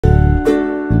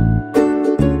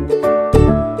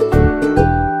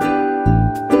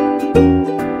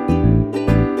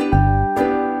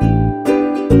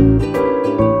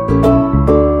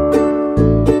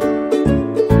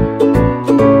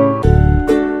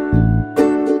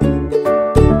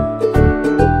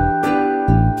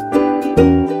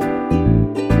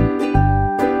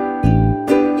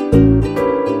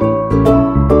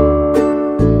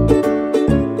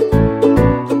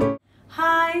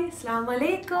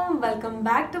welcome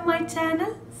back to my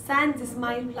channel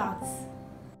sanzismail vlogs.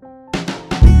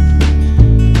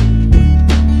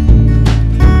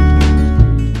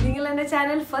 നിങ്ങൾ എൻ്റെ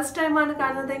channel first time ആണ്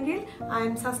കാണുന്നതെങ്കിൽ I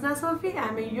am Sasna Sophie. I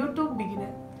am a YouTube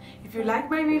beginner. If you like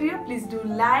my video, please do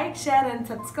like, share and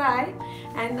subscribe.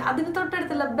 And അതിന്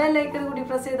തൊട്ടടുത്തുള്ള bell icon കൂടി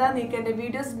press ചെയ്താൽ നിങ്ങൾക്ക് എൻ്റെ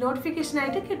വീഡിയോസ് നോട്ടിഫിക്കേഷൻ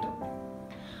ആയിട്ട് കിട്ടും.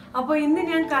 അപ്പോൾ ഇന്ന്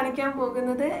ഞാൻ കാണിക്കാൻ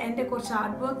പോകുന്നത് എൻ്റെ കുറച്ച്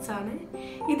ആർട്ട് വർക്ക്സ് ആണ്.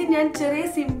 ഇത് ഞാൻ ചെറിയ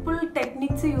സിമ്പിൾ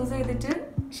ടെക്നിക്സ് യൂസ് ചെയ്തിട്ട്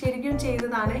ശരിക്കും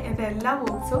ചെയ്തതാണ് എൻ്റെ എല്ലാ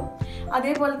വർക്ക്സും.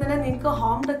 അതേപോലെ തന്നെ നിങ്ങൾക്ക്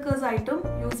ഹോം ഡെക്കേഴ്സ് ആയിട്ടും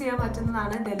യൂസ് ചെയ്യാൻ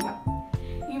പറ്റുന്നതാണ് ഇതെല്ലാം.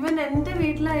 ഈവൻ എൻ്റെ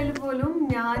വീട്ടിലായാലും പോലും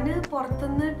ഞാൻ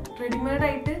പുറത്തുനിന്ന്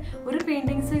റെഡിമെയ്ഡായിട്ട് ഒരു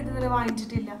പെയിൻറ്റിങ്സ് ഇതുവരെ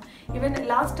വാങ്ങിച്ചിട്ടില്ല. ഈവൻ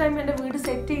ലാസ്റ്റ് ടൈം എൻ്റെ വീട്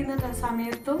സെറ്റ് ചെയ്യുന്ന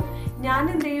സമയത്തും ഞാൻ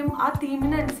എന്ത് ചെയ്യും, ആ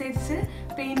തീമിനനുസരിച്ച്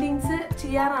പെയിൻറ്റിങ്സ്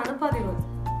ചെയ്യാറാണ് പതിവ്.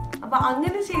 അപ്പോൾ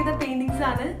അങ്ങനെ ചെയ്ത പെയിൻറ്റിങ്സ്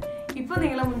ആണ് ഇപ്പോൾ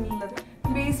നിങ്ങളെ മുന്നിലുള്ളത്.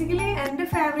 ബേസിക്കലി എൻ്റെ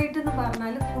ഫേവറേറ്റ് എന്ന്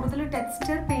പറഞ്ഞാൽ കൂടുതൽ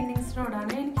ടെക്സ്ചർ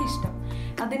പെയിൻറ്റിങ്സിനോടാണ് എനിക്കിഷ്ടം.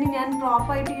 അതിന് ഞാൻ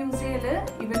പ്രോപ്പറായിട്ട് യൂസ് ചെയ്യൽ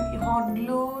even hot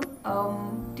glue,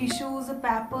 tissues,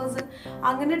 papers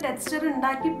അങ്ങനെ ടെക്സ്ചർ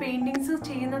ഉണ്ടാക്കി പെയിൻറ്റിങ്സ്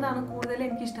ചെയ്യുന്നതാണ് കൂടുതൽ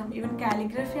എനിക്കിഷ്ടം. ഈവൻ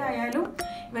കാലിഗ്രഫി ആയാലും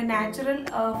ഈവൻ നാച്ചുറൽ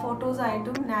ഫോട്ടോസ്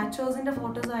ആയിട്ടും നാച്ചുറൽസിൻ്റെ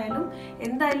ഫോട്ടോസ് ആയാലും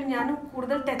എന്തായാലും ഞാൻ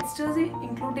കൂടുതൽ ടെക്സ്ചേഴ്സ്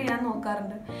ഇൻക്ലൂഡ് ചെയ്യാൻ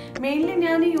നോക്കാറുണ്ട്. മെയിൻലി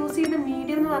ഞാൻ യൂസ് ചെയ്യുന്ന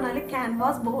മീഡിയം എന്ന് പറഞ്ഞാൽ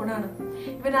ക്യാൻവാസ് ബോർഡാണ്.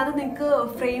 ഈവൻ അത് നിങ്ങൾക്ക്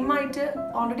ഫ്രെയിമായിട്ട്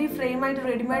ഓൾറെഡി ഫ്രെയിമായിട്ട്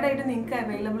റെഡിമെയ്ഡായിട്ട് നിങ്ങൾക്ക്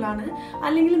അവൈലബിൾ ആണ്.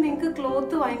 അല്ലെങ്കിൽ നിങ്ങൾക്ക്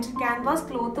ക്ലോത്ത് വാങ്ങിച്ചിട്ട് ക്യാൻവാസ്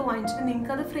ക്ലോത്ത് വാങ്ങിച്ചിട്ട്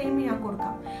നിങ്ങൾക്ക് അത് ഫ്രെയിം ചെയ്യാൻ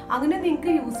കൊടുക്കാം. അങ്ങനെ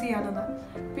നിങ്ങൾക്ക് യൂസ് ചെയ്യാവുന്നതാണ്.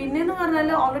 പിന്നെയെന്ന് പറഞ്ഞാൽ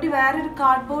ഓൾറെഡി വേറൊരു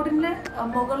കാർഡ്ബോർഡിൻ്റെ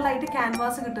മുകളിലായിട്ട്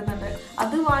ക്യാൻവാസ് കിട്ടുന്നുണ്ട്.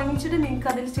 അത് വാങ്ങിച്ചിട്ട് നിങ്ങൾക്ക്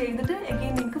അതിൽ ചെയ്തിട്ട്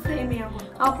എഗെയിൻ നിങ്ങൾക്ക് ഫ്രെയിം ചെയ്യാൻ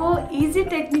കൊടുക്കാം. അപ്പോൾ ഈസി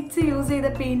ടെക്നിക്സ് യൂസ് ചെയ്ത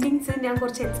പെയിൻറ്റിങ്സ് ഞാൻ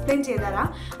കുറച്ച് എക്സ്പ്ലെയിൻ ചെയ്തുതരാം.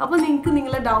 അപ്പോൾ നിങ്ങൾക്ക്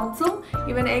നിങ്ങളുടെ ഡൗട്ട്സും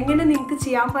ഈവൻ എങ്ങനെ നിങ്ങൾക്ക്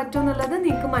ചെയ്യാൻ പറ്റും എന്നുള്ളത്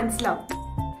നിങ്ങൾക്ക് മനസ്സിലാവും.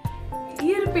 ഈ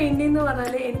ഒരു പെയിൻറ്റിംഗ് എന്ന്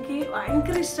പറഞ്ഞാൽ എനിക്ക്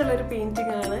ഭയങ്കര ഇഷ്ടമുള്ളൊരു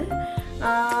പെയിൻറ്റിംഗ് ആണ്.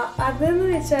 അതെന്ന്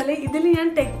വെച്ചാൽ ഇതിൽ ഞാൻ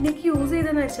ടെക്നിക്ക് യൂസ്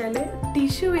ചെയ്തതെന്ന് വെച്ചാൽ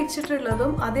ടിഷ്യൂ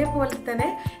വെച്ചിട്ടുള്ളതും അതേപോലെ തന്നെ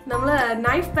നമ്മൾ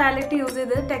നൈഫ് പാലറ്റ് യൂസ്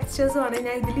ചെയ്ത് ടെക്സ്ചേഴ്സുമാണ്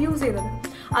ഞാൻ ഇതിൽ യൂസ് ചെയ്തത്.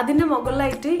 അതിൻ്റെ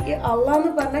മുകളിലായിട്ട് ഈ അള്ളാ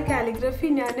എന്ന് പറഞ്ഞ കാലിഗ്രഫി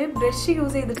ഞാൻ ബ്രഷ്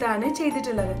യൂസ് ചെയ്തിട്ടാണ്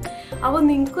ചെയ്തിട്ടുള്ളത്. അപ്പോൾ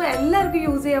നിങ്ങൾക്ക് എല്ലാവർക്കും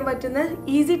യൂസ് ചെയ്യാൻ പറ്റുന്ന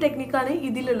ഈസി ടെക്നിക്കാണ്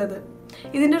ഇതിലുള്ളത്.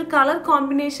 ഇതിൻ്റെ ഒരു കളർ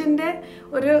കോമ്പിനേഷൻ്റെ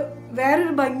ഒരു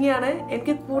വേറൊരു ഭംഗിയാണ്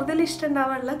എനിക്ക് കൂടുതൽ ഇഷ്ടം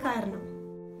ഉണ്ടാവാനുള്ള കാരണം.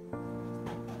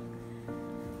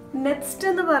 നെക്സ്റ്റ്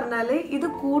എന്ന് പറഞ്ഞാൽ ഇത്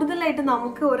കൂടുതലായിട്ട്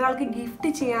നമുക്ക് ഒരാൾക്ക് ഗിഫ്റ്റ്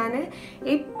ചെയ്യാൻ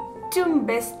ഏറ്റവും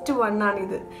ബെസ്റ്റ്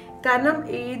വണ്ണാണിത്. കാരണം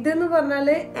ഇതെന്ന് പറഞ്ഞാൽ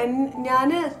ഞാൻ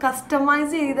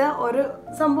കസ്റ്റമൈസ് ചെയ്ത ഒരു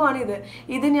സംഭവമാണിത്.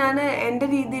 ഇത് ഞാൻ എൻ്റെ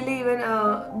രീതിയിൽ ഈവൻ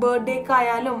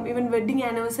ബർത്ത്ഡേക്കായാലും ഈവൻ വെഡ്ഡിങ്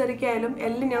ആനിവേഴ്സറിക്കായാലും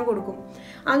എല്ലാം ഞാൻ കൊടുക്കും.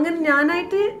 അങ്ങനെ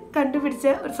ഞാനായിട്ട് കണ്ടുപിടിച്ച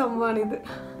ഒരു സംഭവമാണിത്.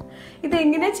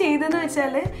 ഇതെങ്ങനെയാണ് ചെയ്തതെന്ന്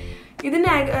വെച്ചാൽ ഇതിന്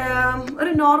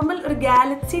ഒരു നോർമൽ ഒരു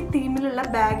ഗാലക്സി തീമിലുള്ള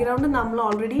ബാക്ക്ഗ്രൗണ്ട് നമ്മൾ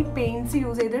ഓൾറെഡി പെയിൻറ്റ്സ്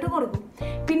യൂസ് ചെയ്തിട്ട് കൊടുക്കും.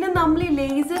 പിന്നെ നമ്മൾ ഈ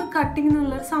ലേസർ കട്ടിംഗ്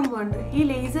എന്നുള്ളൊരു സംഭവമുണ്ട്. ഈ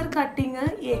ലേസർ കട്ടിങ്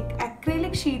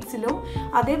അക്രിലിക് ഷീറ്റ്സിലും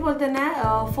അതേപോലെ തന്നെ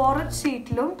ഫോററ്റ്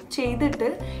ഷീറ്റിലും ചെയ്തിട്ട്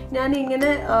ഞാൻ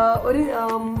ഇങ്ങനെ ഒരു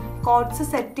കോഡ്സ്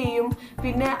സെറ്റ് ചെയ്യും.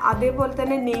 പിന്നെ അതേപോലെ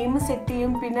തന്നെ നെയിം സെറ്റ്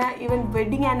ചെയ്യും. പിന്നെ ഈവൻ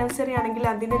വെഡ്ഡിങ് ആനിവേഴ്സറി ആണെങ്കിൽ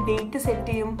അതിൻ്റെ ഡേറ്റ് സെറ്റ്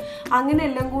ചെയ്യും. അങ്ങനെ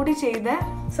എല്ലാം കൂടി ചെയ്ത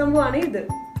സംഭവമാണ് ഇത്.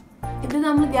 ഇത്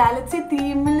നമ്മൾ ഗാലക്സി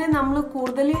തീമിൽ നമ്മൾ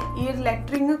കൂടുതൽ ഈ ഒരു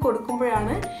ലെറ്ററിങ്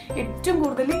കൊടുക്കുമ്പോഴാണ് ഏറ്റവും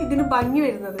കൂടുതൽ ഇതിന് ഭംഗി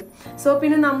വരുന്നത്. സോ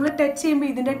പിന്നെ നമ്മൾ ടച്ച് ചെയ്യുമ്പോൾ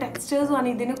ഇതിൻ്റെ ടെക്സ്ചേഴ്സുമാണ്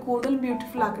ഇതിന് കൂടുതൽ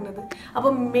ബ്യൂട്ടിഫുൾ ആക്കുന്നത്.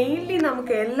 അപ്പോൾ മെയിൻലി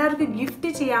നമുക്ക് എല്ലാവർക്കും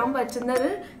ഗിഫ്റ്റ് ചെയ്യാൻ പറ്റുന്ന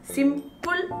ഒരു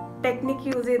സിമ്പിൾ ടെക്നിക്ക്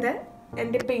യൂസ് ചെയ്ത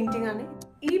എൻ്റെ പെയിൻറ്റിംഗ് ആണ്.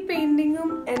 ഈ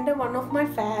പെയിൻറ്റിങ്ങും എൻ്റെ വൺ ഓഫ് മൈ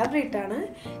ഫേവറേറ്റ് ആണ്.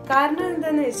 കാരണം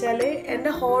എന്താണെന്ന് വെച്ചാൽ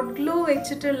എൻ്റെ ഹോട്ട് ഗ്ലൂ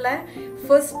വെച്ചിട്ടുള്ള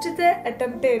ഫസ്റ്റത്തെ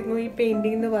അറ്റംപ്റ്റ് ആയിരുന്നു ഈ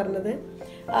പെയിൻറ്റിംഗ് എന്ന് പറഞ്ഞത്.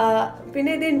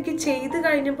 പിന്നെ ഇത് എനിക്ക് ചെയ്ത്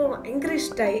കഴിഞ്ഞപ്പോൾ ഭയങ്കര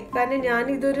ഇഷ്ടമായി. കാരണം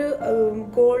ഞാനിതൊരു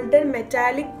ഗോൾഡൻ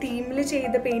മെറ്റാലിക് തീമിൽ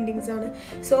ചെയ്ത പെയിൻറ്റിങ്സ് ആണ്.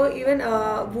 സോ ഈവൻ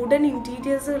വുഡൻ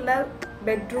ഇൻറ്റീരിയേഴ്സ് ഉള്ള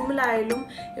ബെഡ്റൂമിലായാലും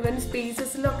ഈവൻ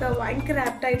സ്പേസസിലൊക്കെ ഭയങ്കര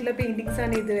ആപ്റ്റായിട്ടുള്ള പെയിൻറ്റിങ്സ്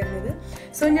ആണ് ഇത് വരുന്നത്.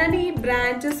 സോ ഞാൻ ഈ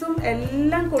ബ്രാഞ്ചസും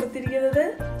എല്ലാം കൊടുത്തിരിക്കുന്നത്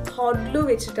ഹോട്ട് ഗ്ലൂ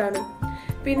വെച്ചിട്ടാണ്.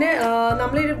 പിന്നെ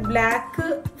നമ്മളൊരു ബ്ലാക്ക്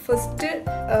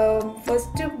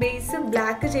ഫസ്റ്റ് ബേസ്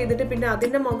ബ്ലാക്ക് ചെയ്തിട്ട് പിന്നെ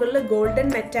അതിൻ്റെ മുകളിൽ ഗോൾഡൻ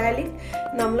മെറ്റാലിക്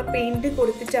നമ്മൾ പെയിൻറ്റ്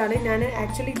കൊടുത്തിട്ടാണ് ഞാൻ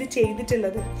ആക്ച്വലി ഇത്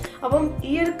ചെയ്തിട്ടുള്ളത്. അപ്പം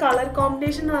ഈ ഒരു കളർ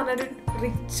കോമ്പിനേഷൻ എന്ന് പറഞ്ഞൊരു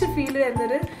റിച്ച് ഫീൽ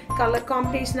വരുന്നൊരു കളർ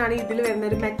കോമ്പിനേഷനാണ് ഇതിൽ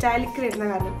വരുന്നത്, മെറ്റാലിക് വരുന്ന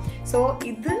കാരണം. സോ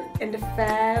ഇത് എൻ്റെ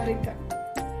ഫേവറേറ്റ് ആണ്.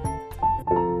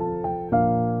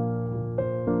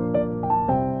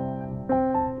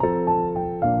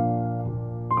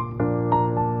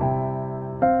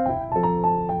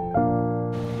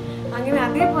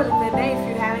 അതേപോലെ തന്നെ if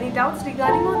you have any doubts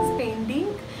regarding on this painting,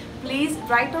 please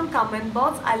write on comment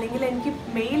box. അല്ലെങ്കിൽ എനിക്ക്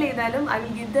മെയിൽ ചെയ്താലും I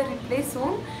will give the reply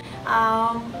soon.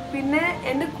 പിന്നെ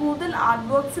എൻ്റെ കൂടുതൽ ആർട്ട്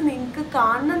വർക്ക്സ് നിങ്ങൾക്ക്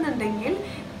കാണണമെന്നുണ്ടെങ്കിൽ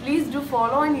please do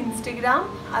follow on Instagram.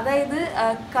 അതായത്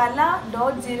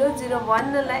kala.001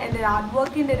 എന്നുള്ള എൻ്റെ ആർട്ട്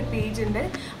വർക്കിൻ്റെ ഒരു പേജ് ഉണ്ട്.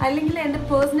 അല്ലെങ്കിൽ എൻ്റെ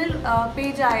പേഴ്സണൽ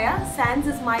പേജായ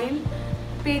sanzismail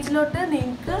പേജിലോട്ട്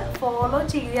നിങ്ങൾക്ക് ഫോളോ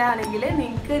ചെയ്യുകയാണെങ്കിൽ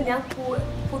നിങ്ങൾക്ക് ഞാൻ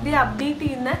പുതിയ അപ്ഡേറ്റ്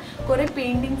ചെയ്യുന്ന കുറേ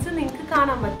പെയിൻറ്റിങ്സ് നിങ്ങൾക്ക്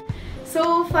കാണാൻ പറ്റും. സോ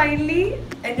ഫൈനലി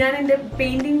ഞാൻ എൻ്റെ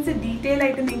പെയിൻറ്റിങ്സ് ഡീറ്റെയിൽ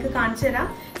ആയിട്ട് നിങ്ങൾക്ക് കാണിച്ചു തരാം.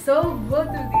 So go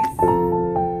through these.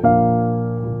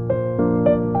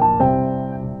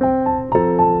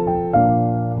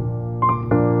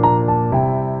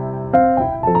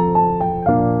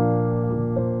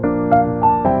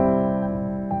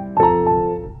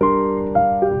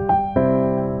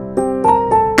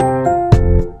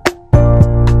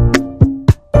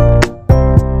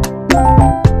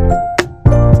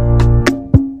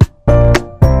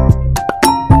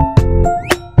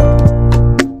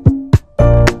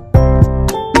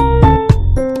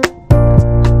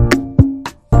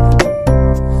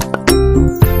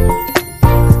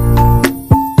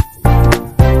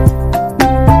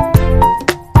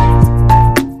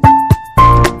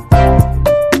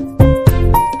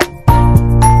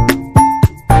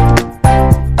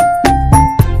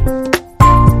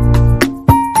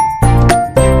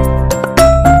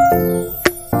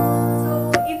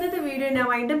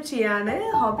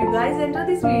 Hope you guys enjoy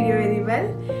this video very well.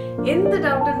 എന്ത്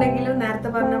ഡൗട്ട് ഉണ്ടെങ്കിലും നേരത്തെ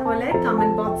പറഞ്ഞ പോലെ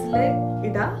കമന്റ് ബോക്സിൽ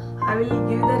ഇടാ. I will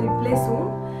give the reply soon.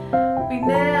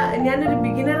 പിന്നെ ഞാനൊരു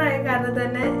ബിഗിനർ ആയ കാരണം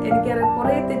തന്നെ എനിക്കറിയാം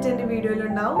കുറേ തെറ്റ് എൻ്റെ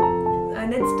വീഡിയോയിലുണ്ടാവും.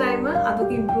 നെക്സ്റ്റ് ടൈം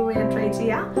അതൊക്കെ ഇമ്പ്രൂവ് ചെയ്യാൻ ട്രൈ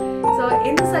ചെയ്യാം. സോ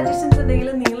എന്ത് സജഷൻസ്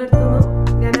ഉണ്ടെങ്കിലും നിങ്ങളെടുത്തൊന്നും